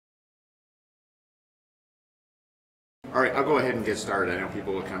All right, I'll go ahead and get started. I know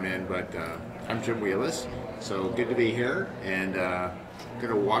people will come in, but I'm Jim Wheless, so good to be here, and I'm going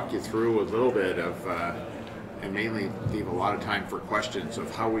to walk you through a little bit of, and mainly leave a lot of time for questions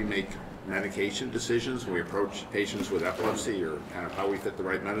of how we make medication decisions when we approach patients with epilepsy, or kind of how we fit the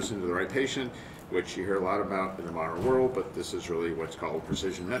right medicine to the right patient, which you hear a lot about in the modern world, but this is really what's called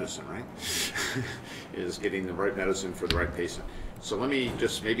precision medicine, right? Is getting the right medicine for the right patient. So let me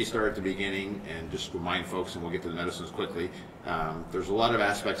just maybe start at the beginning and just remind folks, and we'll get to the medicines quickly. There's a lot of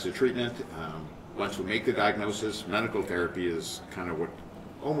aspects of treatment. Once we make the diagnosis, medical therapy is kind of what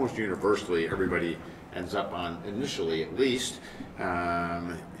almost universally everybody ends up on initially, at least.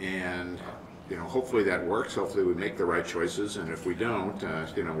 And you know, hopefully that works. Hopefully we make the right choices, and if we don't,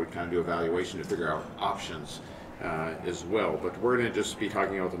 you know, we kind of do evaluation to figure out options as well. But we're going to just be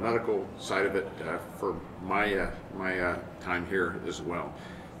talking about the medical side of it for my time here as well.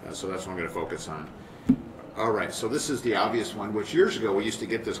 So that's what I'm going to focus on. All right, so this is the obvious one, which years ago we used to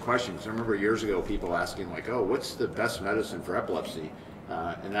get this question. Because I remember years ago people asking like, oh, what's the best medicine for epilepsy?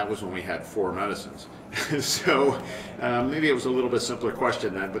 And that was when we had 4 medicines. So maybe it was a little bit simpler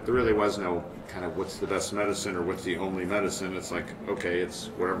question then, but there really was no kind of what's the best medicine or what's the only medicine. It's like, okay, it's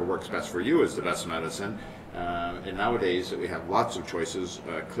whatever works best for you is the best medicine. And nowadays that we have lots of choices,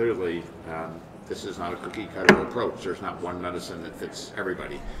 clearly this is not a cookie cutter approach. There's not one medicine that fits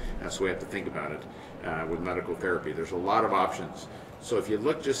everybody. So we have to think about it with medical therapy. There's a lot of options. So if you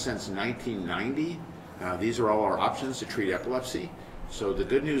look just since 1990, these are all our options to treat epilepsy. So the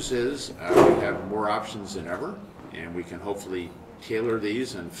good news is we have more options than ever, and we can hopefully tailor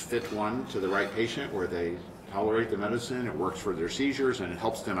these and fit one to the right patient where they tolerate the medicine, it works for their seizures, and it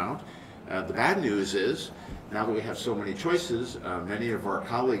helps them out. The bad news is, now that we have so many choices, many of our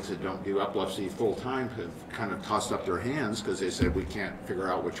colleagues that don't do epilepsy full-time have kind of tossed up their hands because they said we can't figure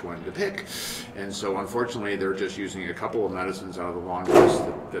out which one to pick. And so unfortunately they're just using a couple of medicines out of the long list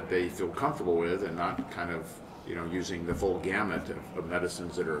that they feel comfortable with, and not kind of, you know, using the full gamut of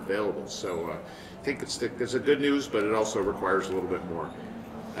medicines that are available. So I think it's a good news, but it also requires a little bit more.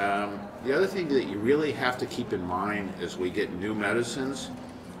 The other thing that you really have to keep in mind as we get new medicines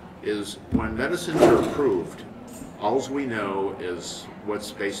is when medicines are approved, all we know is what's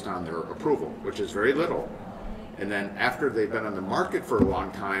based on their approval, which is very little. And then after they've been on the market for a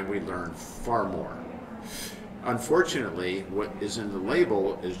long time, we learn far more. Unfortunately, what is in the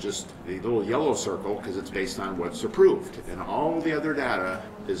label is just the little yellow circle because it's based on what's approved, and all the other data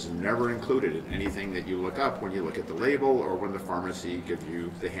is never included in anything that you look up when you look at the label or when the pharmacy gives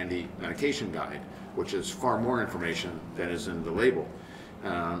you the handy medication guide, which is far more information than is in the label.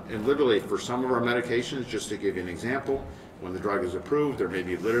 And literally for some of our medications, just to give you an example, when the drug is approved, there may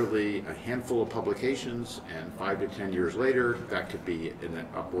be literally a handful of publications, and 5 to 10 years later, that could be in the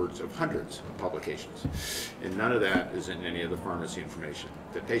upwards of hundreds of publications. And none of that is in any of the pharmacy information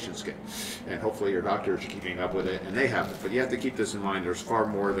that patients get. And hopefully your doctors are keeping up with it, and they have it. But you have to keep this in mind. There's far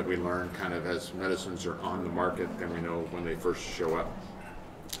more that we learn kind of as medicines are on the market than we know when they first show up.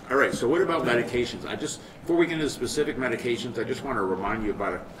 All right, so what about medications? Before we get into specific medications, I just want to remind you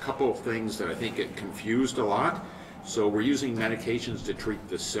about a couple of things that I think get confused a lot. So we're using medications to treat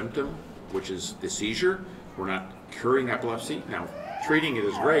the symptom, which is the seizure. We're not curing epilepsy. Now, treating it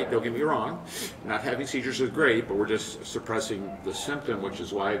is great, don't get me wrong. Not having seizures is great, but we're just suppressing the symptom, which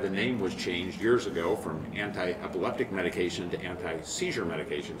is why the name was changed years ago from anti-epileptic medication to anti-seizure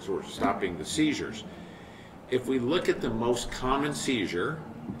medication. So we're stopping the seizures. If we look at the most common seizure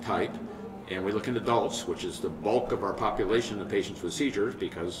type, and we look in adults, which is the bulk of our population of patients with seizures,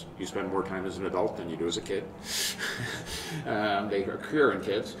 because you spend more time as an adult than you do as a kid. They occur in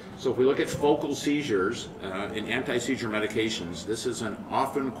kids. So if we look at focal seizures in anti-seizure medications, this is an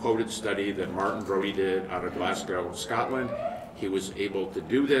often quoted study that Martin Brodie did out of Glasgow, Scotland. He was able to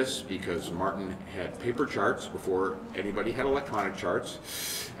do this because Martin had paper charts before anybody had electronic charts.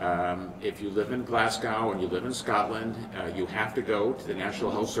 If you live in Glasgow and you live in Scotland, you have to go to the National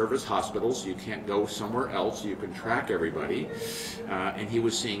Health Service hospitals. You can't go somewhere else. You can track everybody. And he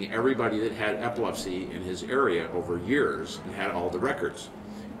was seeing everybody that had epilepsy in his area over years and had all the records.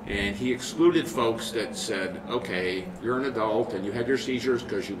 And he excluded folks that said, okay, you're an adult and you had your seizures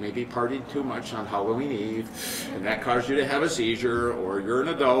because you maybe partied too much on Halloween Eve and that caused you to have a seizure, or you're an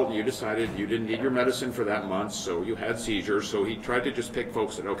adult and you decided you didn't need your medicine for that month, so you had seizures. So he tried to just pick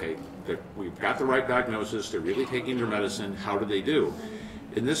folks that, okay, we've got the right diagnosis, they're really taking their medicine, how do they do?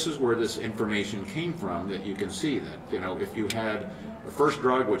 And this is where this information came from, that you can see that, you know, if you had the first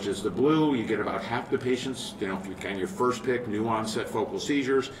drug, which is the blue, you get about half the patients, you know, if you can, your first pick, new onset focal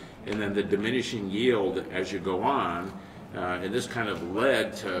seizures, and then the diminishing yield as you go on, And this kind of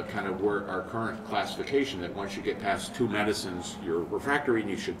led to kind of where our current classification, that once you get past 2 medicines, you're refractory and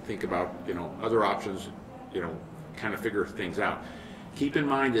you should think about, other options, kind of figure things out. Keep in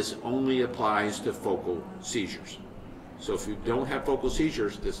mind this only applies to focal seizures. So if you don't have focal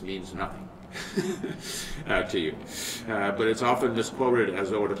seizures, this means nothing to you. But it's often misquoted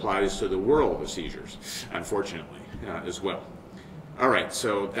as though it applies to the world of seizures, unfortunately, as well. All right,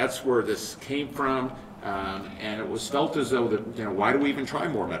 so that's where this came from. And it was felt as though that, why do we even try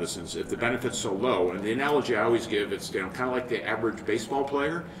more medicines if the benefit's so low? And the analogy I always give, it's kind of like the average baseball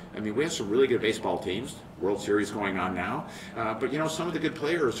player. I mean, we have some really good baseball teams, World Series going on now, but some of the good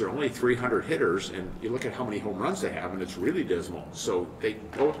players are only 300 hitters, and you look at how many home runs they have, and it's really dismal. So they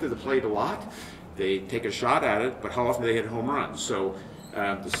go up to the plate a lot, they take a shot at it, but how often do they hit home runs? So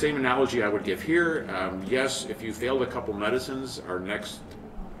the same analogy I would give here. Yes, if you failed a couple medicines, our next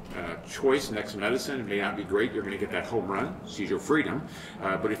choice, next medicine, it may not be great, you're going to get that home run, seizure freedom,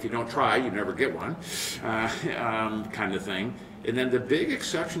 but if you don't try, you never get one, kind of thing. And then the big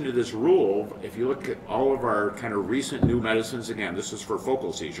exception to this rule, if you look at all of our kind of recent new medicines, again, this is for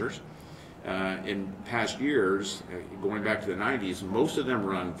focal seizures, in past years, going back to the 90s, most of them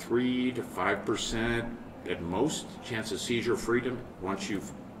run 3 to 5% at most chance of seizure freedom once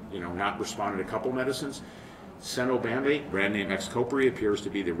you've not responded to a couple medicines. Cenobamate, brand name Xcopri, appears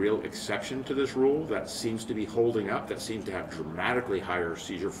to be the real exception to this rule. That seems to be holding up. That seems to have dramatically higher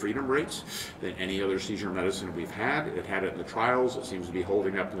seizure freedom rates than any other seizure medicine we've had. It had it in the trials. It seems to be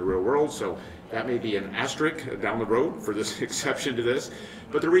holding up in the real world. So that may be an asterisk down the road for this exception to this.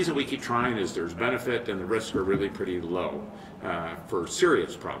 But the reason we keep trying is there's benefit and the risks are really pretty low for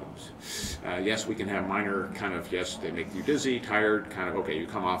serious problems. Yes, we can have minor kind of, yes, they make you dizzy, tired, kind of, okay, you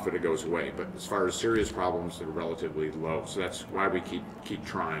come off it, it goes away. But as far as serious problems, they're relatively low. So that's why we keep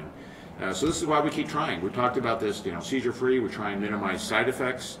trying. So this is why we keep trying. We talked about this, seizure-free. We try and minimize side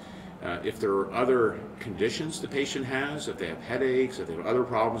effects. If there are other conditions the patient has, if they have headaches, if they have other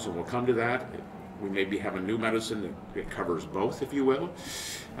problems, and we'll come to that, we maybe have a new medicine that covers both, if you will.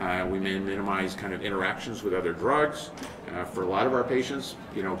 We may minimize kind of interactions with other drugs. For a lot of our patients,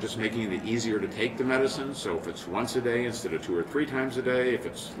 just making it easier to take the medicine. So if it's once a day instead of 2 or 3 times a day, if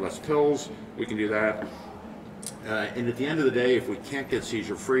it's less pills, we can do that. And at the end of the day, if we can't get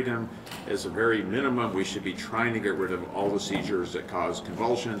seizure freedom, as a very minimum, we should be trying to get rid of all the seizures that cause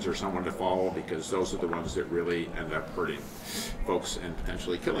convulsions or someone to fall, because those are the ones that really end up hurting folks and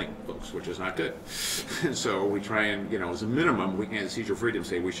potentially killing folks, which is not good. And so we try and, as a minimum, we can get seizure freedom,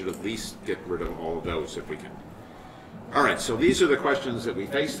 say we should at least get rid of all of those if we can. All right, so these are the questions that we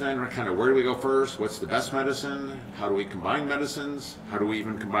face then. Kind of where do we go first? What's the best medicine? How do we combine medicines? How do we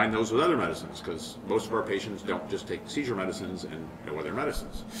even combine those with other medicines? Because most of our patients don't just take seizure medicines and no other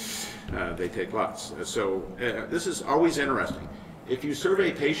medicines. They take lots. So this is always interesting. If you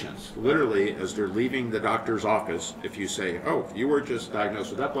survey patients, literally as they're leaving the doctor's office, if you say, oh, you were just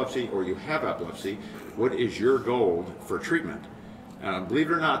diagnosed with epilepsy or you have epilepsy, what is your goal for treatment? Believe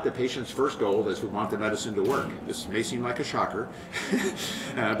it or not, the patient's first goal is we want the medicine to work. This may seem like a shocker,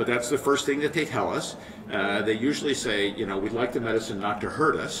 but that's the first thing that they tell us. They usually say, we'd like the medicine not to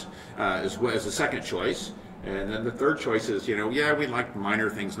hurt us as the second choice. And then the third choice is, yeah, we'd like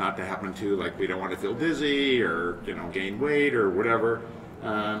minor things not to happen too, like we don't want to feel dizzy or, gain weight or whatever.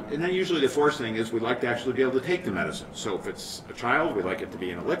 And then usually the fourth thing is we'd like to actually be able to take the medicine. So if it's a child, we'd like it to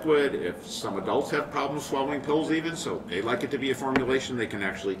be in a liquid. If some adults have problems swallowing pills even, so they'd like it to be a formulation they can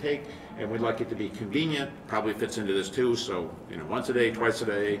actually take. And we'd like it to be convenient, probably fits into this too. So, once a day, twice a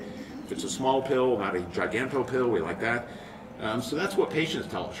day. If it's a small pill, not a giganto pill, we like that. So that's what patients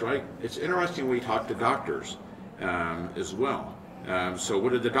tell us, right? It's interesting we talk to doctors as well. So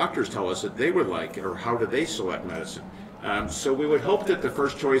what did the doctors tell us that they would like, or how do they select medicine? So we would hope that the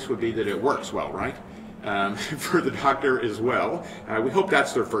first choice would be that it works well, right? For the doctor as well. We hope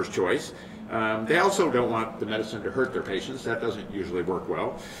that's their first choice. They also don't want the medicine to hurt their patients. That doesn't usually work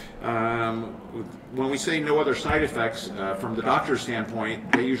well. When we say no other side effects, from the doctor's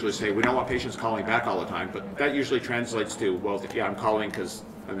standpoint, they usually say we don't want patients calling back all the time, but that usually translates to, well, yeah, I'm calling because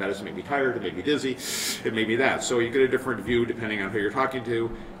the medicine may be tired, it may be dizzy, it may be that. So you get a different view depending on who you're talking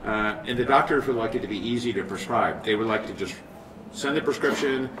to. And the doctors would like it to be easy to prescribe. They would like to just send the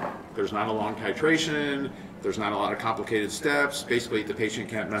prescription, there's not a long titration, there's not a lot of complicated steps. Basically, the patient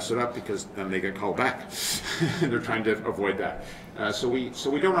can't mess it up because then they get called back. They're trying to avoid that. So we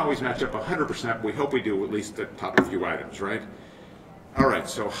don't always match up 100%. We hope we do at least the top few items, right? All right,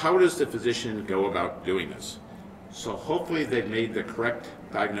 so how does the physician go about doing this? So hopefully they've made the correct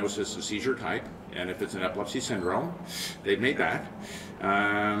diagnosis of seizure type And if it's an epilepsy syndrome, they've made that.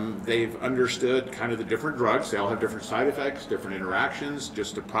 They've understood kind of the different drugs. They all have different side effects, different interactions,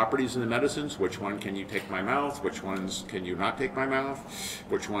 just the properties of the medicines. Which one can you take by mouth? Which ones can you not take by mouth?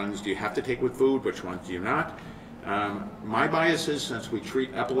 Which ones do you have to take with food? Which ones do you not? My bias is, since we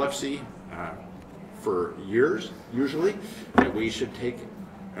treat epilepsy for years, usually, that we should take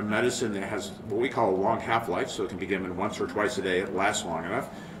a medicine that has what we call a long half-life, so it can be given once or twice a day, it lasts long enough,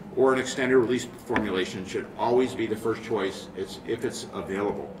 or an extended release formulation should always be the first choice if it's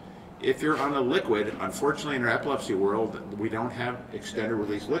available. If you're on a liquid, unfortunately in our epilepsy world, we don't have extended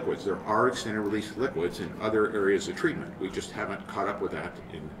release liquids. There are extended release liquids in other areas of treatment. We just haven't caught up with that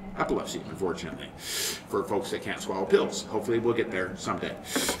in epilepsy, unfortunately, for folks that can't swallow pills. Hopefully we'll get there someday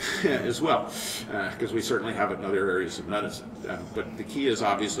as well, because we certainly have it in other areas of medicine. But the key is,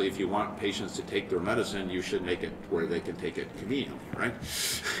 obviously, if you want patients to take their medicine, you should make it where they can take it conveniently, right?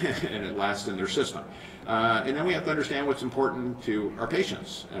 And it lasts in their system. And then we have to understand what's important to our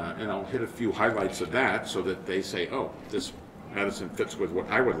patients. And I'll hit a few highlights of that so that they say, oh, this medicine fits with what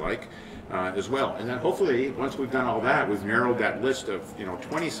I would like as well. And then hopefully, once we've done all that, we've narrowed that list of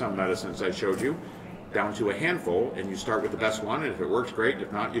 20-some medicines I showed you down to a handful, and you start with the best one, and if it works, great.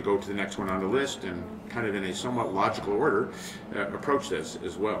 If not, you go to the next one on the list, and kind of in a somewhat logical order, approach this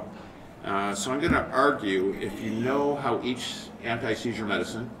as well. So I'm going to argue, if you know how each anti-seizure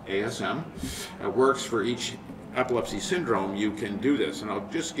medicine, ASM, works for each epilepsy syndrome, you can do this. And I'll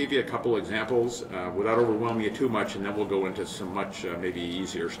just give you a couple examples without overwhelming you too much, and then we'll go into some much maybe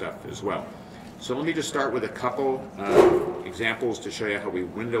easier stuff as well. So let me just start with a couple examples to show you how we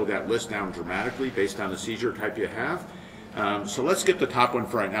window that list down dramatically based on the seizure type you have. So let's skip the top one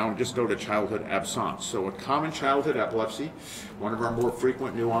for right now and just go to childhood absence. So a common childhood epilepsy, one of our more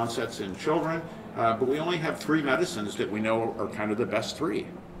frequent new onsets in children, but we only have 3 medicines that we know are kind of the best 3.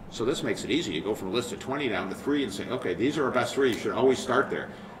 So this makes it easy. You go from a list of 20 down to 3 and say, okay, these are our best 3. You should always start there.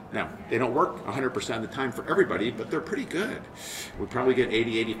 Now, they don't work 100% of the time for everybody, but they're pretty good. We probably get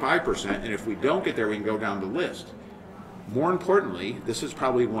 80, 85%, and if we don't get there, we can go down the list. More importantly, this is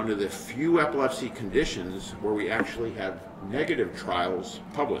probably one of the few epilepsy conditions where we actually have negative trials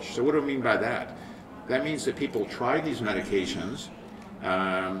published. So what do I mean by that? That means that people tried these medications,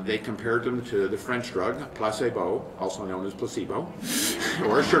 they compared them to the French drug, placebo, also known as placebo,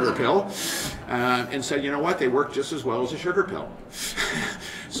 or a sugar pill, and said, you know what, they work just as well as a sugar pill.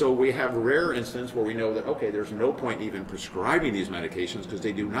 So we have a rare instance where we know that, okay, there's no point even prescribing these medications because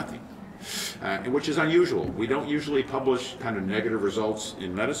they do nothing. Which is unusual. We don't usually publish kind of negative results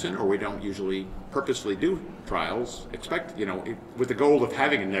in medicine, or we don't usually purposely do trials, with the goal of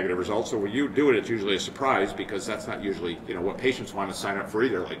having a negative result. So when you do it, it's usually a surprise, because that's not usually, what patients want to sign up for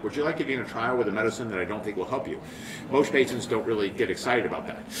either. Like, would you like to be in a trial with a medicine that I don't think will help you? Most patients don't really get excited about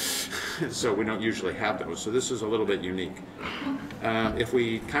that. So we don't usually have those. So this is a little bit unique. If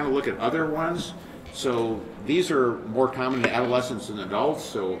we kind of look at other ones, so these are more common in adolescents and adults,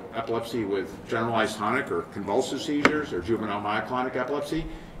 so epilepsy with generalized tonic or convulsive seizures, or juvenile myoclonic epilepsy.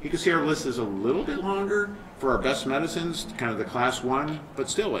 You can see our list is a little bit longer for our best medicines, kind of the class 1, but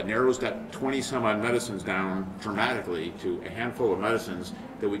still it narrows that 20-some-odd medicines down dramatically to a handful of medicines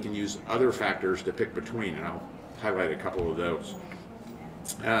that we can use other factors to pick between, and I'll highlight a couple of those.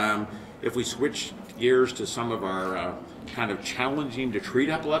 If we switch gears to some of our kind of challenging to treat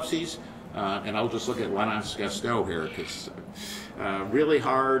epilepsies, and I'll just look at Lennox-Gastaut here, because really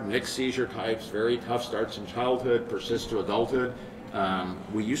hard, mixed seizure types, very tough, starts in childhood, persists to adulthood.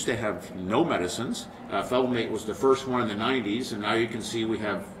 We used to have no medicines. Felbamate was the first one in the 90s, and now you can see we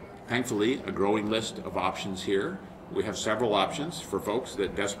have, thankfully, a growing list of options here. We have several options for folks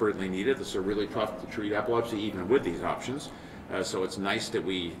that desperately need it. It's really tough to treat epilepsy even with these options. So it's nice that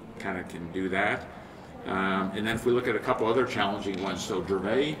we kind of can do that. And then if we look at a couple other challenging ones, so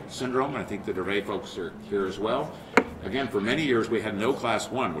Dravet syndrome, I think the Dravet folks are here as well. Again, for many years we had no class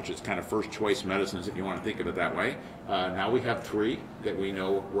 1, which is kind of first choice medicines if you want to think of it that way. Now we have 3 that we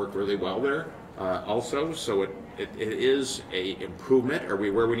know work really well there also, so it is a improvement. Are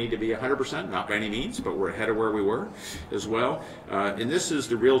we where we need to be 100%? Not by any means, but we're ahead of where we were as well. And this is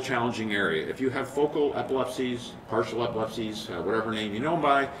the real challenging area. If you have focal epilepsies, partial epilepsies, whatever name you know them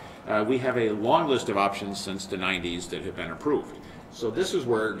by, we have a long list of options since the 90s that have been approved. So this is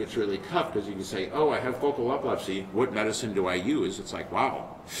where it gets really tough, because you can say, oh, I have focal epilepsy, what medicine do I use? It's like,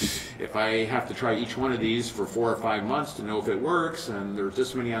 wow, if I have to try each one of these for 4 or 5 months to know if it works, and there's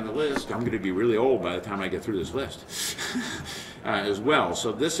this many on the list, I'm going to be really old by the time I get through this list as well.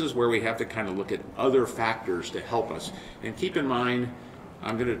 So this is where we have to kind of look at other factors to help us. And keep in mind,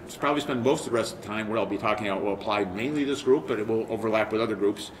 I'm going to probably spend most of the rest of the time where I'll be talking about will apply mainly to this group, but it will overlap with other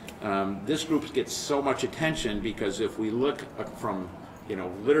groups. This group gets so much attention because if we look from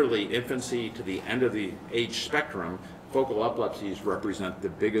literally infancy to the end of the age spectrum, focal epilepsies represent the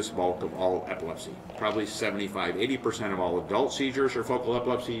biggest bulk of all epilepsy. Probably 75–80% of all adult seizures are focal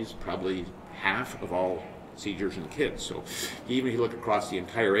epilepsies, probably half of all seizures in kids. So even if you look across the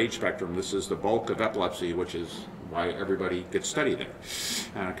entire age spectrum, this is the bulk of epilepsy, which is why everybody gets studied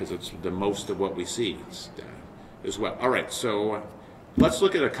there, because it's the most of what we see as well. All right, so let's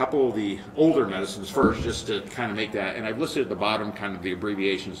look at a couple of the older medicines first, just to kind of make that, and I've listed at the bottom kind of the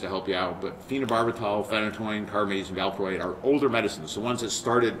abbreviations to help you out, but phenobarbital, phenytoin, carbamazine, and valproate are older medicines, the ones that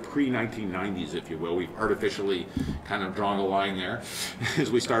started pre-1990s, if you will. We've artificially kind of drawn a line there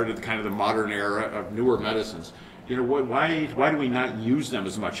as we started kind of the modern era of newer medicines. Why do we not use them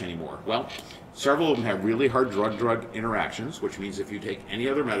as much anymore? Well, several of them have really hard drug-drug interactions, which means if you take any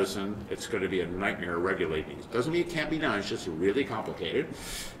other medicine, it's going to be a nightmare regulating these. Doesn't mean it can't be done, it's just really complicated.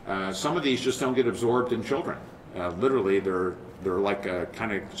 Some of these just don't get absorbed in children. Literally, they're like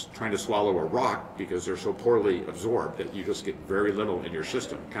kind of trying to swallow a rock because they're so poorly absorbed that you just get very little in your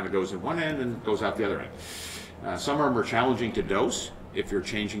system. It kind of goes in one end and goes out the other end. Some of them are challenging to dose if you're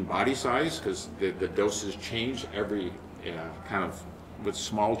changing body size, because the doses change every kind of with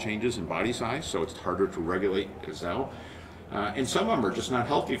small changes in body size, so it's harder to regulate as well. And some of them are just not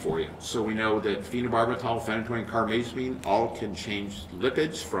healthy for you. So we know that phenobarbital, phenytoin, carbamazine all can change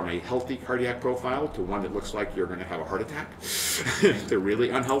lipids from a healthy cardiac profile to one that looks like you're going to have a heart attack. They're really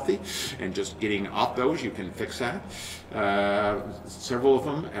unhealthy, and just getting off those, you can fix that. Several of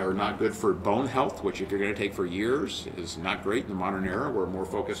them are not good for bone health, which if you're going to take for years is not great in the modern era. We're more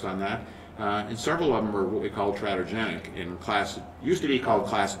focused on that. And several of them are what we call teratogenic. In class, it used to be called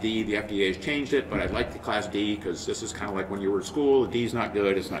Class D. The FDA has changed it, but I like the Class D because this is kind of like when you were in school. The D's not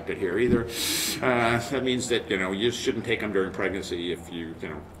good. It's not good here either. That means that you shouldn't take them during pregnancy if you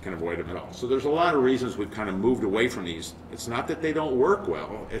can avoid them at all. So there's a lot of reasons we've kind of moved away from these. It's not that they don't work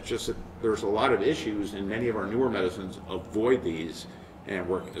well. It's just that there's a lot of issues, and many of our newer medicines avoid these and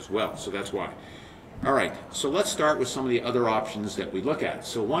work as well. So that's why. All right, so let's start with some of the other options that we look at.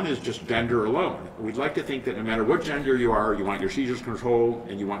 So one is just gender alone. We'd like to think that no matter what gender you are, you want your seizures controlled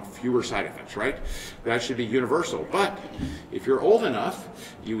and you want fewer side effects, right? That should be universal. But if you're old enough,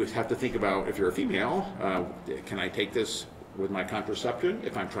 you would have to think about, if you're a female, can I take this with my contraception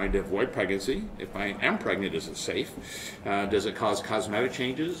if I'm trying to avoid pregnancy? If I am pregnant, is it safe? Does it cause cosmetic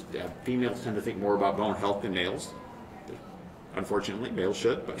changes? Females tend to think more about bone health than males. Unfortunately, males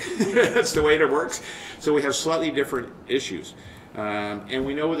should, but that's the way it works. So we have slightly different issues. And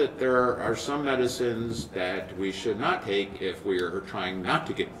we know that there are some medicines that we should not take if we are trying not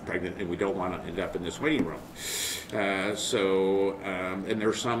to get pregnant and we don't want to end up in this waiting room. And there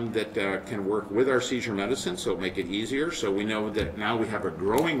are some that can work with our seizure medicine, so make it easier. So we know that now we have a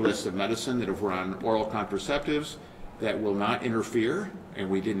growing list of medicine that if we're on oral contraceptives that will not interfere, and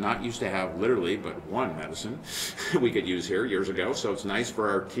we did not used to have literally but one medicine we could use here years ago. So it's nice for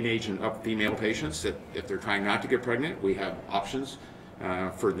our teenage and up female patients that if they're trying not to get pregnant, we have options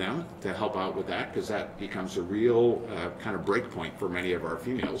for them to help out with that, because that becomes a real kind of break point for many of our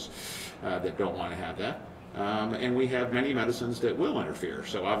females that don't want to have that. And we have many medicines that will interfere,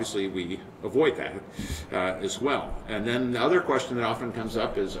 so obviously we avoid that as well. And then the other question that often comes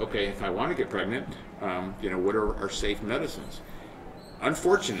up is, okay, if I want to get pregnant, what are our safe medicines?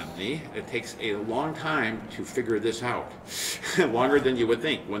 Unfortunately, it takes a long time to figure this out, longer than you would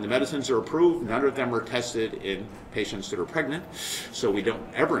think. When the medicines are approved, none of them are tested in patients that are pregnant, so we don't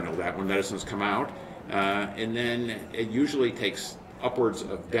ever know that when medicines come out. And then it usually takes upwards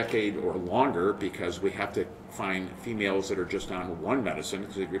of a decade or longer, because we have to find females that are just on one medicine,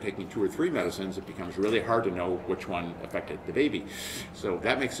 because if you're taking 2 or 3 medicines, it becomes really hard to know which one affected the baby. So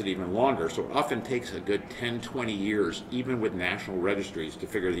that makes it even longer. So it often takes a good 10, 20 years, even with national registries, to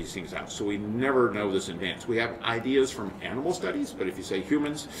figure these things out. So we never know this in advance. We have ideas from animal studies, but if you say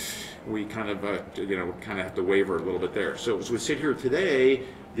humans, we kind of have to waver a little bit there. So as we sit here today,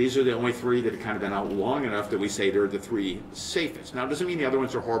 these are the only 3 that have kind of been out long enough that we say they're the 3 safest. Now, it doesn't mean the other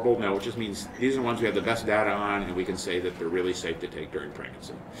ones are horrible. No, it just means these are the ones we have the best data on, and we can say that they're really safe to take during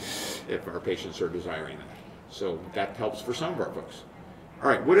pregnancy if our patients are desiring that. So that helps for some of our folks. All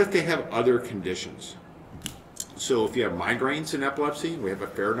right, what if they have other conditions? So if you have migraines and epilepsy, we have a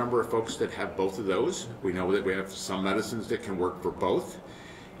fair number of folks that have both of those. We know that we have some medicines that can work for both.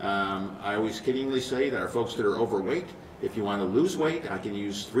 I always kiddingly say that our folks that are overweight If you want to lose weight, I can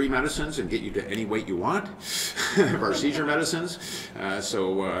use 3 medicines and get you to any weight you want of our seizure medicines. As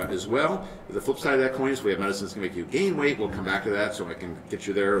well, the flip side of that coin is we have medicines that can make you gain weight. We'll come back to that, so I can get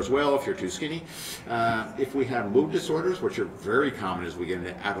you there as well if you're too skinny. If we have mood disorders, which are very common as we get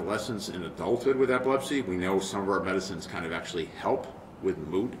into adolescence and adulthood with epilepsy, we know some of our medicines kind of actually help with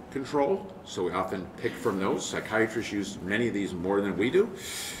mood control, so we often pick from those. Psychiatrists use many of these more than we do.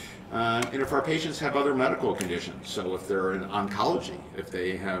 And if our patients have other medical conditions, so if they're in oncology, if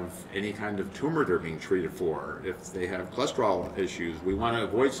they have any kind of tumor they're being treated for, if they have cholesterol issues, we want to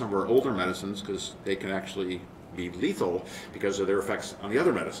avoid some of our older medicines because they can actually be lethal because of their effects on the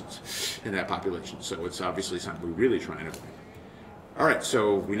other medicines in that population. So it's obviously something we really try and avoid. All right,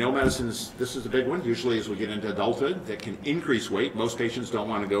 so we know medicines, this is a big one, usually as we get into adulthood, that can increase weight. Most patients don't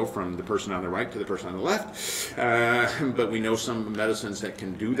want to go from the person on the right to the person on the left, but we know some medicines that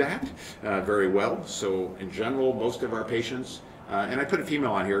can do that very well. So in general, most of our patients, and I put a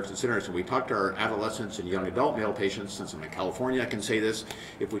female on here because it's interesting, we talk to our adolescents and young adult male patients, since I'm in California I can say this,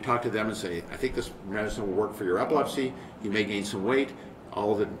 if we talk to them and say, I think this medicine will work for your epilepsy, you may gain some weight,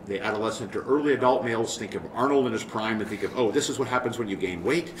 all the adolescent or early adult males think of Arnold in his prime and think of, oh, this is what happens when you gain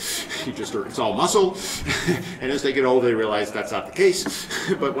weight. It's all muscle. And as they get older, they realize that's not the case.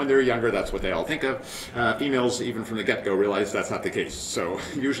 But when they're younger, that's what they all think of. Females, even from the get-go, realize that's not the case. So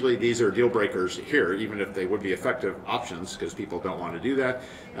usually these are deal breakers here, even if they would be effective options, because people don't want to do that.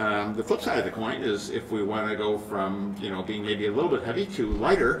 The flip side of the coin is if we want to go from being maybe a little bit heavy to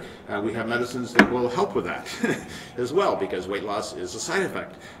lighter, we have medicines that will help with that as well, because weight loss is a side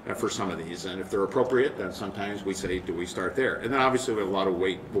effect for some of these, and if they're appropriate, then sometimes we say, do we start there? And then obviously we have a lot of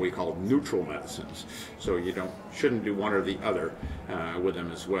what we call neutral medicines, so you shouldn't do one or the other with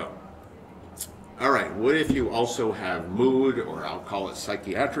them as well. All right, what if you also have mood, or I'll call it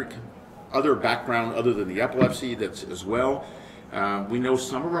psychiatric, other background other than the epilepsy that's as well? We know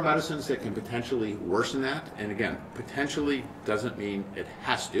some of our medicines that can potentially worsen that, and again, potentially doesn't mean it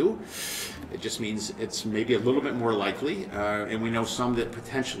has to. It just means it's maybe a little bit more likely, and we know some that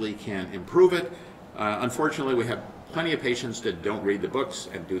potentially can improve it. Unfortunately, we have plenty of patients that don't read the books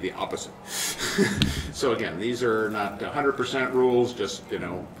and do the opposite. So again, these are not 100% rules, just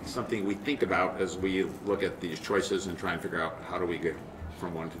something we think about as we look at these choices and try and figure out how do we get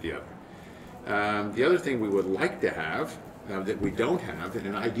from one to the other. The other thing we would like to have that we don't have in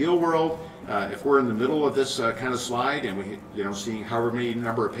an ideal world, if we're in the middle of this kind of slide and we, seeing however many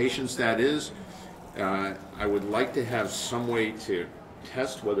number of patients that is, I would like to have some way to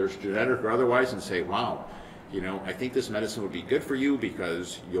test whether it's genetic or otherwise and say, wow, I think this medicine would be good for you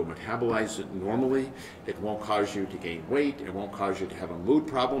because you'll metabolize it normally. It won't cause you to gain weight. It won't cause you to have a mood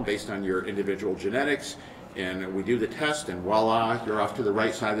problem based on your individual genetics. And we do the test, and voila, you're off to the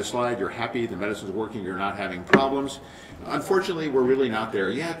right side of the slide. You're happy, the medicine's working, you're not having problems. Unfortunately, we're really not there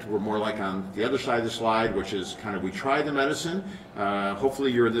yet. We're more like on the other side of the slide, which is kind of we try the medicine.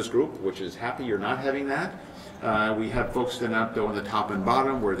 Hopefully you're in this group, which is happy you're not having that. We have folks that not go in the top and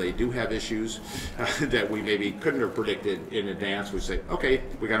bottom where they do have issues that we maybe couldn't have predicted in advance. We say, okay,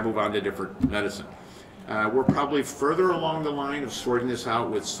 we got to move on to different medicine. We're probably further along the line of sorting this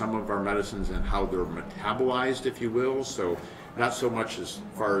out with some of our medicines and how they're metabolized, if you will. So not so much as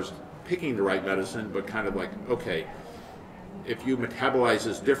far as picking the right medicine, but kind of like, okay, if you metabolize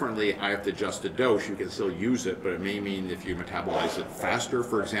this differently, I have to adjust the dose. You can still use it, but it may mean if you metabolize it faster,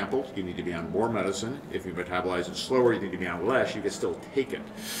 for example, you need to be on more medicine. If you metabolize it slower, you need to be on less. You can still take it.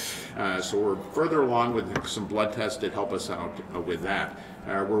 So we're further along with some blood tests that help us out with that.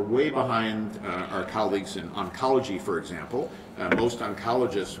 We're way behind our colleagues in oncology, for example. Most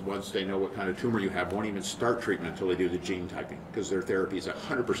oncologists, once they know what kind of tumor you have, won't even start treatment until they do the gene typing, because their therapy is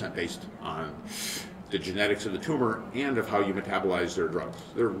 100% based on the genetics of the tumor and of how you metabolize their drugs.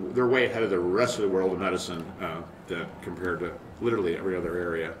 They're way ahead of the rest of the world of medicine compared to literally every other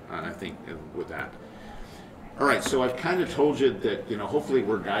area, I think, with that. All right, so I've kind of told you that, hopefully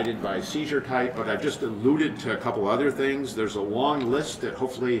we're guided by seizure type, but I've just alluded to a couple other things. There's a long list that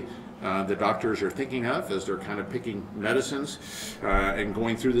hopefully the doctors are thinking of as they're kind of picking medicines and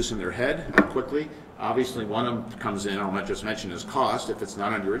going through this in their head quickly. Obviously, one of them comes in, I'll just mention, is cost. If it's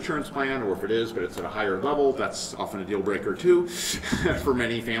not on your insurance plan, or if it is, but it's at a higher level, that's often a deal breaker too. For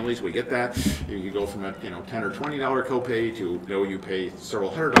many families, we get that. You go from a $10 or $20 copay to you pay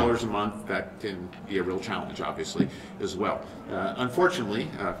several $100s a month. That can be a real challenge, obviously, as well. Unfortunately,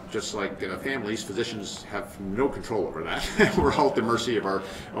 just like families, physicians have no control over that. We're all at the mercy of our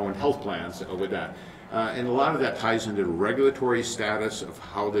own health plans with that. And a lot of that ties into regulatory status of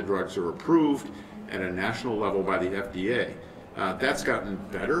how the drugs are approved at a national level by the FDA. That's gotten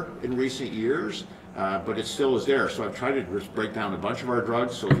better in recent years, but it still is there. So I've tried to just break down a bunch of our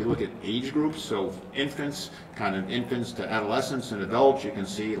drugs. So if you look at age groups, so infants, kind of infants to adolescents and adults, you can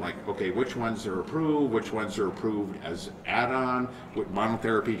see like, okay, which ones are approved, which ones are approved as add-on.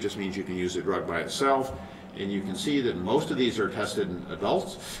 Monotherapy just means you can use the drug by itself. And you can see that most of these are tested in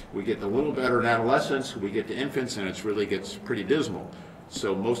adults. We get a little better in adolescents, we get to infants, and it really gets pretty dismal.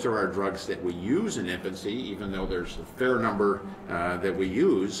 So most of our drugs that we use in infancy, even though there's a fair number that we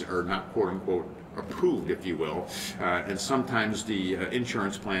use, are not quote-unquote approved, if you will. And sometimes the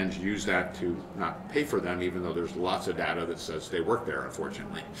insurance plans use that to not pay for them, even though there's lots of data that says they work there,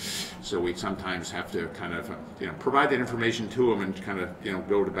 unfortunately. So we sometimes have to kind of provide that information to them and kind of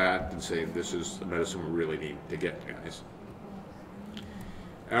go to bat and say, this is the medicine we really need to get, guys.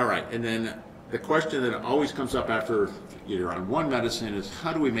 All right, and then the question that always comes up after you're on one medicine is,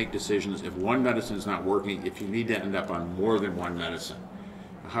 how do we make decisions if one medicine is not working, if you need to end up on more than one medicine?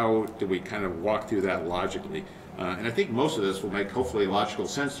 How do we kind of walk through that logically? And I think most of this will make hopefully logical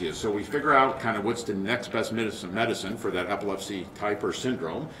sense to you. So we figure out kind of what's the next best medicine for that epilepsy type or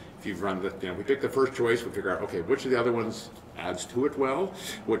syndrome. If you've run the, we pick the first choice, we figure out, okay, which of the other ones adds to it well,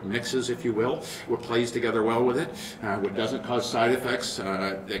 what mixes, if you will, what plays together well with it, what doesn't cause side effects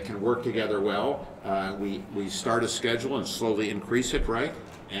that can work together well. We start a schedule and slowly increase it, right?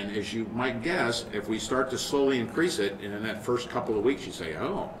 And as you might guess, if we start to slowly increase it, and in that first couple of weeks you say,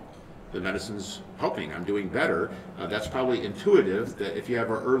 oh, the medicine's helping, I'm doing better, that's probably intuitive that if you have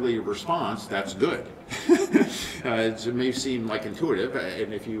an early response, that's good. It may seem like intuitive,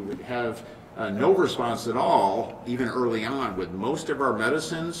 and if you have no response at all, even early on, with most of our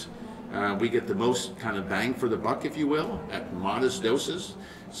medicines, we get the most kind of bang for the buck, if you will, at modest doses.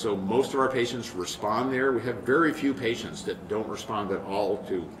 So most of our patients respond there. We have very few patients that don't respond at all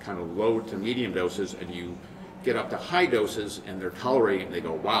to kind of low to medium doses, and you get up to high doses and they're tolerating it and they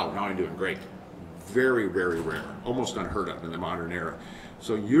go, wow, now I'm doing great. Very, very rare, almost unheard of in the modern era.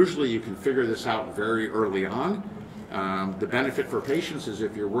 So usually you can figure this out very early on. The benefit for patients is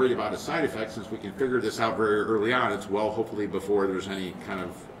if you're worried about a side effect, since we can figure this out very early on, it's well hopefully before there's any kind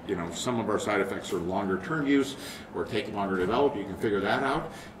of, some of our side effects are longer term use or take longer to develop. You can figure that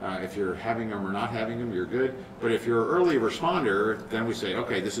out. If you're having them or not having them, you're good. But if you're an early responder, then we say,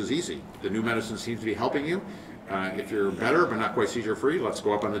 okay, this is easy. The new medicine seems to be helping you. If you're better but not quite seizure free, let's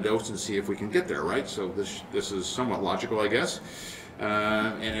go up on the dose and see if we can get there, right? So this is somewhat logical, I guess.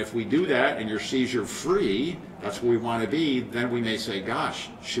 And if we do that and you're seizure free, that's where we want to be, then we may say, gosh,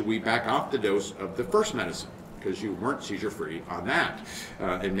 should we back off the dose of the first medicine? Because you weren't seizure free on that.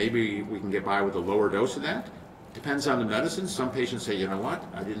 And maybe we can get by with a lower dose of that. Depends on the medicine. Some patients say, you know what,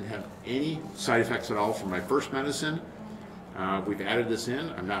 I didn't have any side effects at all from my first medicine. We've added this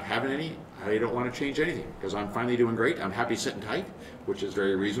in, I'm not having any. I don't want to change anything because I'm finally doing great. I'm happy sitting tight, which is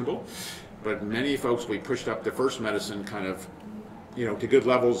very reasonable. But many folks, we pushed up the first medicine kind of, to good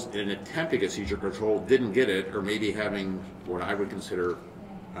levels in an attempt to get seizure control, didn't get it, or maybe having what I would consider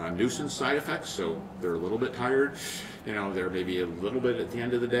nuisance side effects. So they're a little bit tired, they're maybe a little bit at the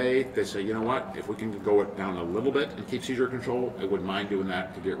end of the day. They say, you know what, if we can go it down a little bit and keep seizure control, I wouldn't mind doing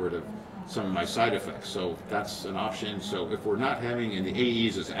that to get rid of some of my side effects. So that's an option. So if we're not having, and the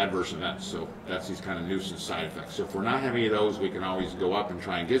AEs is adverse events, so that's these kind of nuisance side effects. So if we're not having any of those, we can always go up and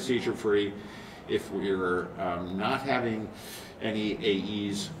try and get seizure free. If we're not having any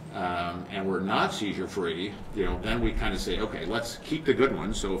AEs and we're not seizure free, then we kind of say, okay, let's keep the good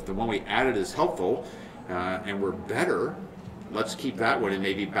one. So if the one we added is helpful and we're better, let's keep that one and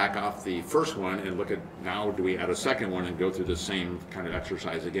maybe back off the first one and look at now, do we add a second one and go through the same kind of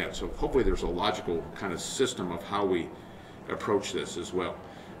exercise again. So hopefully there's a logical kind of system of how we approach this as well.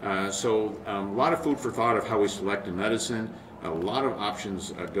 So a lot of food for thought of how we select a medicine. A lot of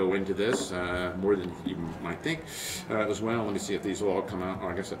options go into this, more than you might think as well. Let me see if these will all come out. Oh,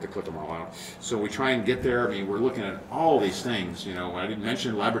 I guess I have to click them all out. So we try and get there. I mean, we're looking at all these things. I didn't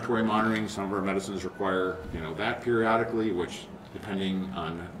mention laboratory monitoring. Some of our medicines require, that periodically, which depending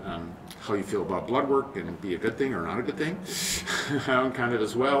on how you feel about blood work can be a good thing or not a good thing, kind of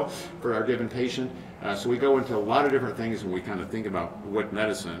as well for our given patient. So we go into a lot of different things when we kind of think about what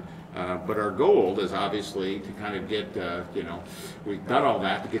medicine. But our goal is obviously to kind of get, we've done all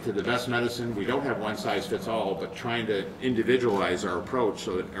that to get to the best medicine. We don't have one size fits all, but trying to individualize our approach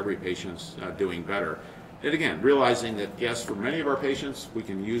so that every patient's doing better. And again, realizing that yes, for many of our patients, we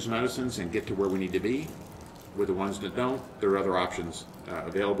can use medicines and get to where we need to be. With the ones that don't, there are other options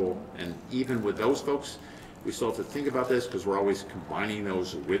available. And even with those folks, we still have to think about this because we're always combining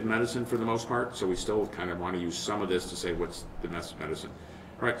those with medicine for the most part. So we still kind of want to use some of this to say what's the best medicine.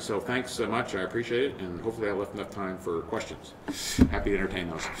 All right, so thanks so much. I appreciate it. And hopefully I left enough time for questions. Happy to entertain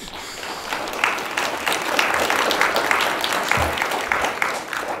those.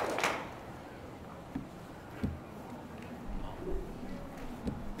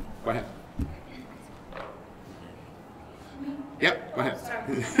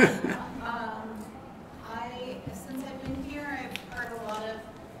 Since I've been here, I've heard a lot of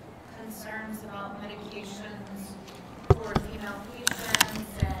concerns about medications for female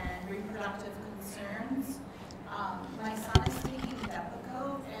patients and reproductive concerns. My son is taking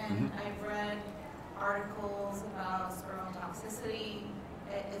Depakote, and I've read articles about spermatoxicity.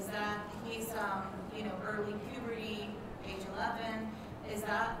 Is that he's early puberty, age 11? Is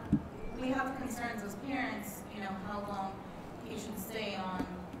that we have concerns as parents? How long he should stay on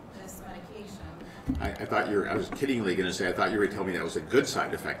this medication. I thought I was kiddingly going to say, I thought you were telling me that was a good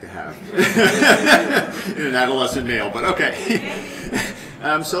side effect to have in an adolescent male, but okay.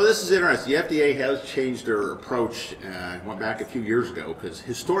 So this is interesting. The FDA has changed their approach, went back a few years ago, because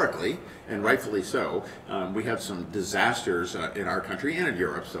historically, and rightfully so, we had some disasters in our country and in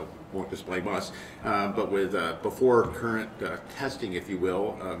Europe, so won't just blame us, but with before current testing, if you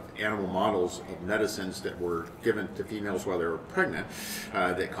will, of animal models of medicines that were given to females while they were pregnant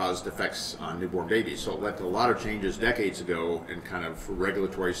that caused effects on newborn babies. So it led to a lot of changes decades ago in kind of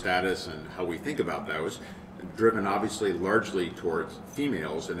regulatory status and how we think about those, driven obviously largely towards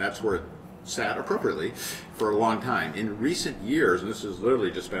females, and that's where it sat appropriately for a long time. In recent years, and this has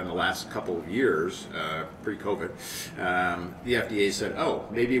literally just been the last couple of years, pre-COVID, the FDA said, oh,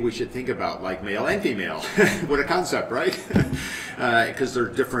 maybe we should think about like male and female. What a concept, right? Because they're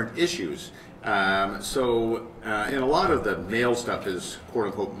different issues. And a lot of the male stuff is quote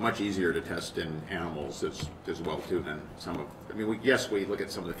unquote much easier to test in animals as well too than some of, yes, we look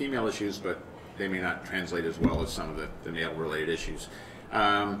at some of the female issues, but they may not translate as well as some of the male related issues.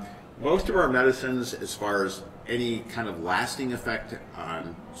 Most of our medicines, as far as any kind of lasting effect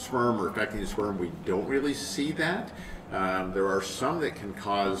on sperm or affecting the sperm, we don't really see that. There are some that can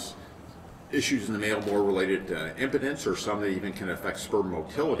cause issues in the male more related to impotence, or some that even can affect sperm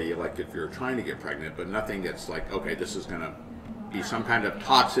motility, like if you're trying to get pregnant, but nothing that's like, okay, this is going to be some kind of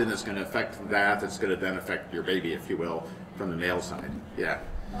toxin that's going to affect that's going to then affect your baby, if you will, from the male side. Yeah.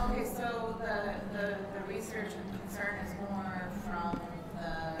 Okay, so the research and concern is more from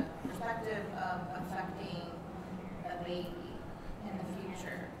the perspective of affecting the baby in the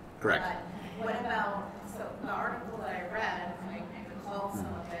future. Correct. But what about, so the article that I read, I recall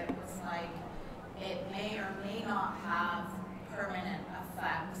some of it, was like, it may or may not have permanent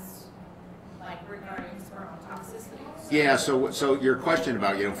effects, like regarding spermatoxicity. Yeah, so your question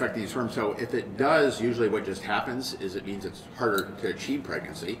about affecting sperm, so if it does, usually what just happens is it means it's harder to achieve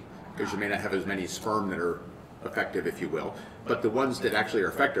pregnancy, because you may not have as many sperm that are effective, if you will, but the ones that actually are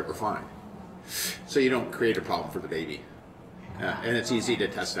effective are fine. So you don't create a problem for the baby. And it's easy to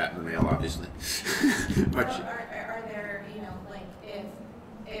test that in the male, obviously. But are there, like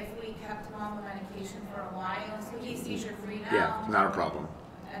if we kept him on the medication for a while, so he's seizure free now? Yeah, not a problem.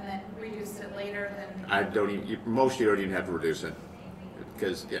 And then reduce it later, then? You don't even have to reduce it,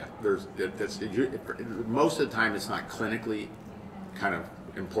 because most of the time it's not clinically kind of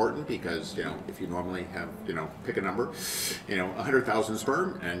important, because if you normally have pick a number, 100,000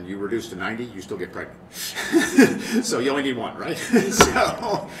 sperm and you reduce to 90, you still get pregnant. So you only need one, right?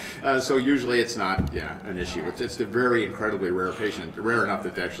 So usually it's not an issue. It's a very incredibly rare patient, rare enough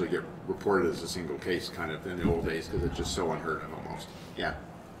that they actually get reported as a single case kind of in the old days, because it's just so unheard of almost. Yeah.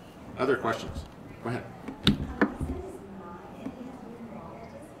 Other questions? Go ahead.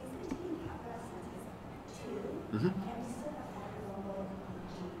 Mm-hmm.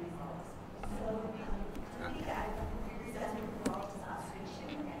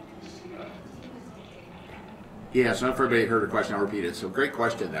 Yeah, so not for everybody heard a question, I'll repeat it. So great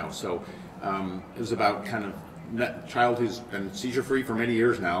question though. So it was about kind of child who's been seizure free for many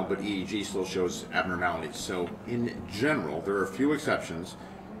years now, but EEG still shows abnormalities. So in general, there are a few exceptions.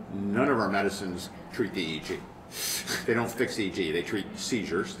 None of our medicines treat the EEG. They don't fix EEG, they treat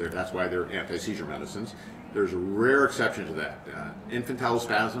seizures. That's why they're anti-seizure medicines. There's a rare exception to that. Infantile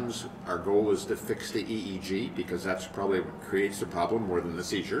spasms, our goal is to fix the EEG, because that's probably what creates the problem more than the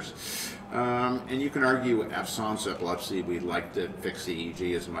seizures. And you can argue absence epilepsy, we'd like to fix the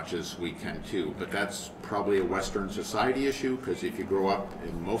EEG as much as we can too, but that's probably a Western society issue, because if you grow up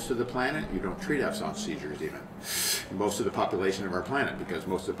in most of the planet, you don't treat absence seizures even. Most of the population of our planet, because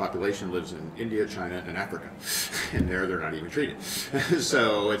most of the population lives in India, China, and Africa, and they're not even treated.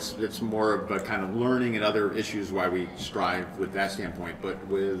 So it's more of a kind of learning and other issues why we strive with that standpoint. But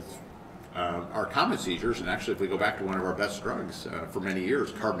with our common seizures, and actually if we go back to one of our best drugs for many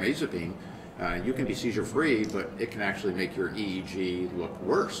years, carbamazepine, you can be seizure free, but it can actually make your EEG look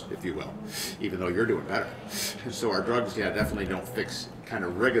worse, if you will, even though you're doing better. So our drugs, definitely don't fix kind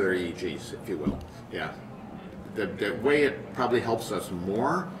of regular EEGs, if you will. Yeah. The way it probably helps us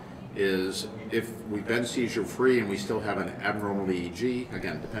more is if we've been seizure free and we still have an abnormal EEG,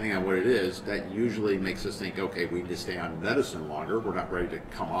 again, depending on what it is, that usually makes us think, okay, we need to stay on medicine longer. We're not ready to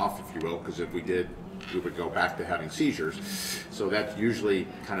come off, if you will, because if we did, we would go back to having seizures. So that usually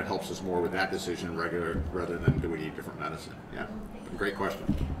kind of helps us more with that decision rather than do we need different medicine. Yeah, great question.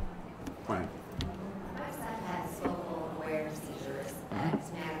 Go ahead. My son has focal aware seizures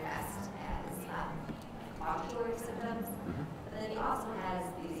that manifest as auditory symptoms, but then he also has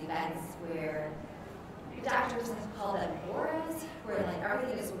these events where doctors have called them auras, where like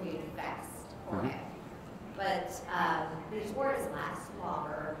everything is moving fast for him. But these auras last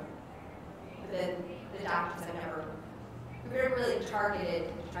longer. The doctors have never really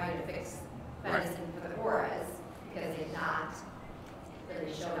targeted trying to fix medicine for the auras because they've not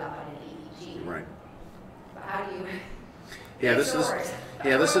really showed up on an EEG. Right. But how do you? Yeah, this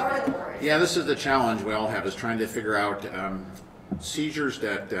is the challenge we all have, is trying to figure out seizures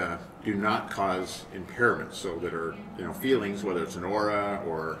that do not cause impairment, so that are, you know, feelings, whether it's an aura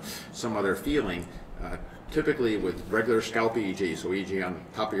or some other feeling. Typically with regular scalp EEG, so EEG on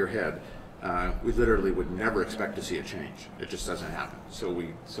top of your head, we literally would never expect to see a change. It just doesn't happen. So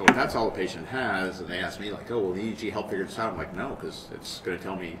if that's all the patient has, and they ask me like, oh, will the EEG help figure this out? I'm like, no, because it's going to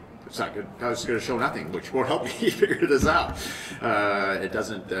tell me it's not good. It's going to show nothing, which won't help me figure this out. It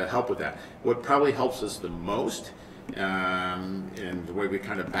doesn't help with that. What probably helps us the most, and the way we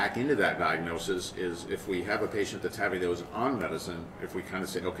kind of back into that diagnosis, is if we have a patient that's having those on medicine, if we kind of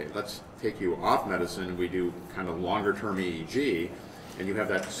say, okay, let's take you off medicine, we do kind of longer term EEG, and you have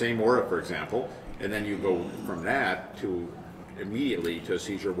that same aura, for example, and then you go from that to immediately to a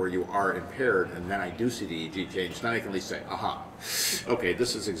seizure where you are impaired, and then I do see the EEG change, then I can at least say, aha, okay,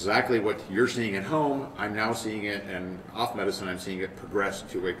 this is exactly what you're seeing at home, I'm now seeing it, and off medicine I'm seeing it progress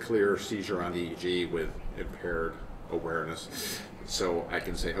to a clear seizure on the EEG with impaired awareness. So I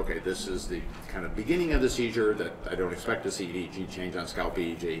can say, okay, this is the kind of beginning of the seizure that I don't expect to see EEG change on scalp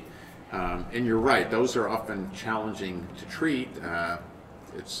EEG. And you're right, those are often challenging to treat.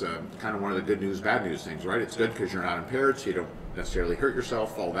 It's kind of one of the good news, bad news things, right? It's good because you're not impaired, so you don't necessarily hurt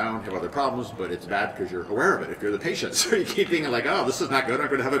yourself, fall down, have other problems, but it's bad because you're aware of it if you're the patient. So you keep thinking like, oh, this is not good, I'm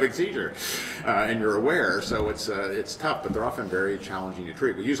going to have a big seizure. And you're aware, so it's tough, but they're often very challenging to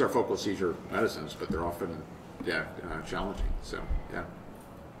treat. We use our focal seizure medicines, but they're often, challenging. So, yeah.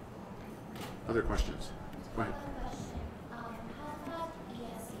 Other questions? Go ahead.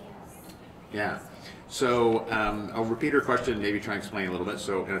 Yeah. So I'll repeat her question, maybe try and explain a little bit.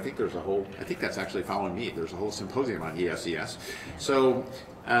 So, and I think that's actually following me. There's a whole symposium on ESES. So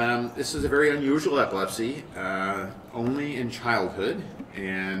this is a very unusual epilepsy, only in childhood,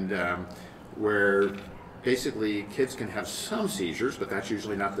 and where basically kids can have some seizures, but that's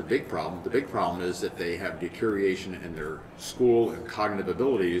usually not the big problem. The big problem is that they have deterioration in their school and cognitive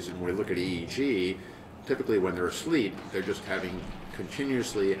abilities, and when we look at EEG, typically when they're asleep, they're just having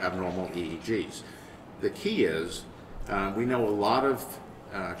continuously abnormal EEGs. The key is, we know a lot of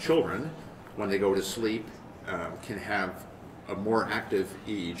children, when they go to sleep, can have a more active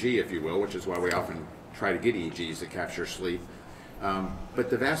EEG, if you will, which is why we often try to get EEGs that capture sleep. But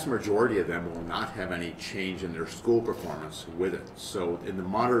the vast majority of them will not have any change in their school performance with it. So in the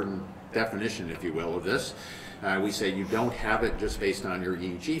modern definition, if you will, of this, we say you don't have it just based on your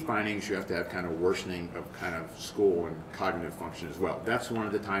EEG findings, you have to have kind of worsening of kind of school and cognitive function as well. That's one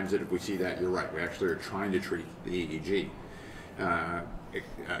of the times that if we see that, you're right, we actually are trying to treat the EEG.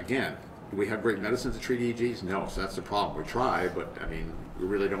 Again, do we have great medicines to treat EEGs? No, so that's the problem. We try, but I mean, we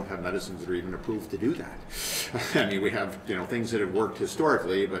really don't have medicines that are even approved to do that. I mean, we have, you know, things that have worked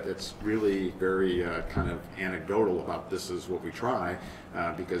historically, but it's really very kind of anecdotal about this is what we try,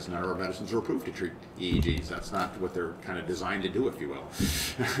 because none of our medicines are approved to treat EEGs. That's not what they're kind of designed to do, if you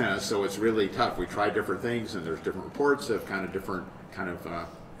will. So it's really tough. We try different things, and there's different reports of kind of different kind of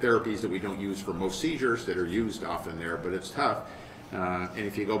therapies that we don't use for most seizures that are used often there, but it's tough. And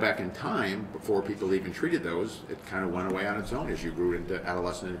if you go back in time, before people even treated those, it kind of went away on its own as you grew into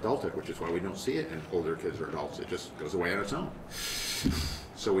adolescent and adulthood, which is why we don't see it in older kids or adults. It just goes away on its own.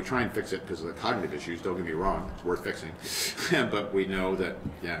 So we try and fix it because of the cognitive issues. Don't get me wrong, it's worth fixing. But we know that,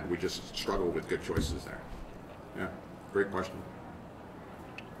 yeah, we just struggle with good choices there. Yeah, great question.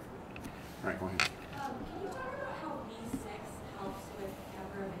 All right, go ahead.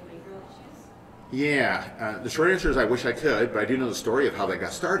 Yeah, the short answer is I wish I could, but I do know the story of how that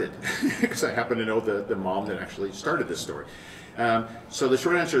got started because I happen to know the mom that actually started this story. So the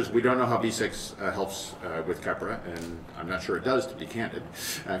short answer is we don't know how B6 helps with Keppra, and I'm not sure it does, to be candid,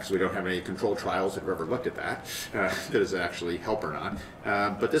 because we don't have any controlled trials that have ever looked at that, does it actually help or not.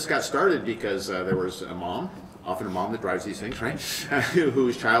 But this got started because there was a mom often a mom that drives these things, right?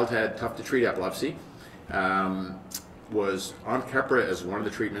 Whose child had tough to treat epilepsy, was on Keppra as one of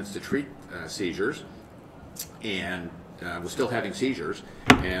the treatments to treat seizures, and was still having seizures.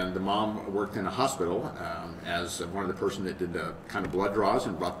 And the mom worked in a hospital as one of the person that did the kind of blood draws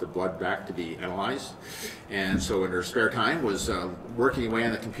and brought the blood back to be analyzed. And so in her spare time was working away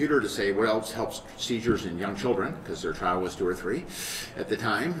on the computer to say what else helps seizures in young children, because their child was 2 or 3 at the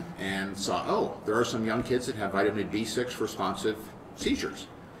time, and saw, oh, there are some young kids that have vitamin B6 responsive seizures.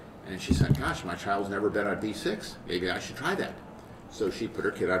 And she said, gosh, my child's never been on B6. Maybe I should try that. So she put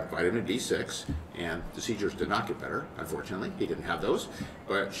her kid on vitamin B6, and the seizures did not get better, unfortunately. He didn't have those.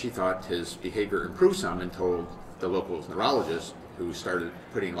 But she thought his behavior improved some and told the local neurologist, who started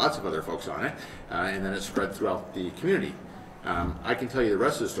putting lots of other folks on it, and then it spread throughout the community. I can tell you the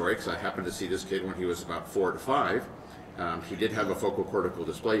rest of the story, because I happened to see this kid when he was about 4 to 5. He did have a focal cortical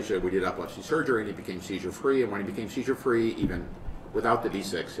dysplasia. We did epilepsy surgery, and he became seizure-free. And when he became seizure-free, even without the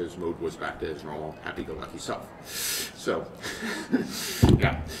B6, his mood was back to his normal, happy-go-lucky self. So,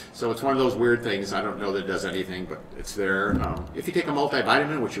 yeah. So it's one of those weird things. I don't know that it does anything, but it's there. If you take a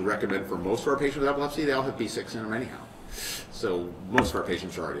multivitamin, which you recommend for most of our patients with epilepsy, they all have B6 in them anyhow. So most of our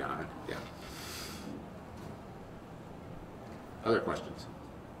patients are already on it. Yeah. Other questions?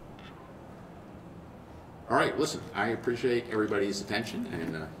 All right, listen, I appreciate everybody's attention,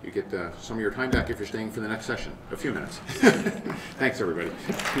 and you get some of your time back if you're staying for the next session, a few minutes. Thanks, everybody.